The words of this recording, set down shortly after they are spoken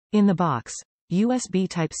In the box, USB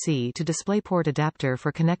Type-C to DisplayPort adapter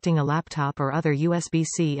for connecting a laptop or other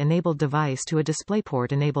USB-C enabled device to a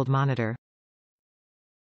DisplayPort-enabled monitor.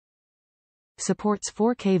 Supports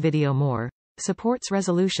 4K video. More. Supports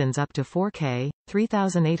resolutions up to 4K,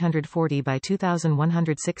 3840 by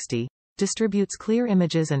 2160. Distributes clear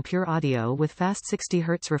images and pure audio with fast 60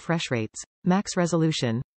 Hz refresh rates. Max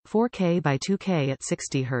resolution, 4K by 2K at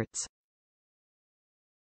 60 Hz.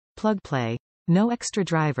 Plug play. No extra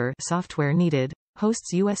driver software needed.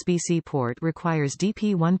 Host's USB-C port requires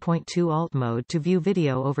DP 1.2 alt mode to view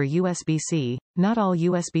video over USB-C. Not all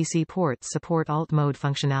USB-C ports support alt mode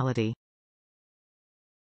functionality.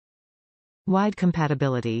 Wide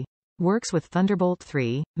compatibility. Works with Thunderbolt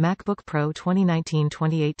 3, MacBook Pro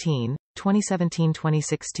 2019-2018,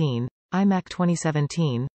 2017-2016, iMac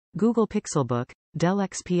 2017, Google Pixelbook, Dell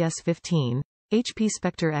XPS 15, HP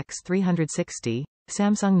Spectre X360,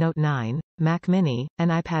 Samsung Note 9, Mac Mini,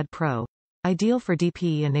 and iPad Pro. Ideal for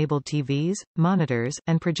DP-enabled TVs, monitors,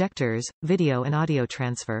 and projectors, video and audio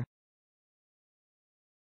transfer.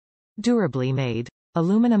 Durably made.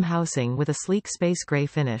 Aluminum housing with a sleek space gray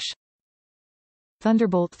finish.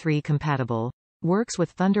 Thunderbolt 3 compatible. Works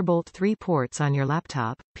with Thunderbolt 3 ports on your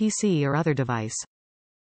laptop, PC or other device.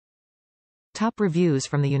 Top reviews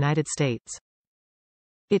from the United States.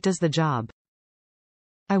 It does the job.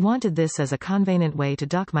 I wanted this as a convenient way to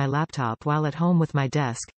dock my laptop while at home with my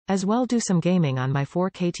desk, as well do some gaming on my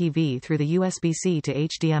 4K TV through the USB-C to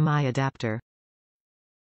HDMI adapter.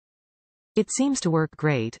 It seems to work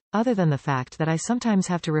great, other than the fact that I sometimes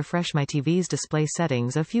have to refresh my TV's display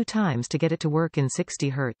settings a few times to get it to work in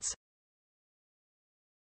 60 Hz.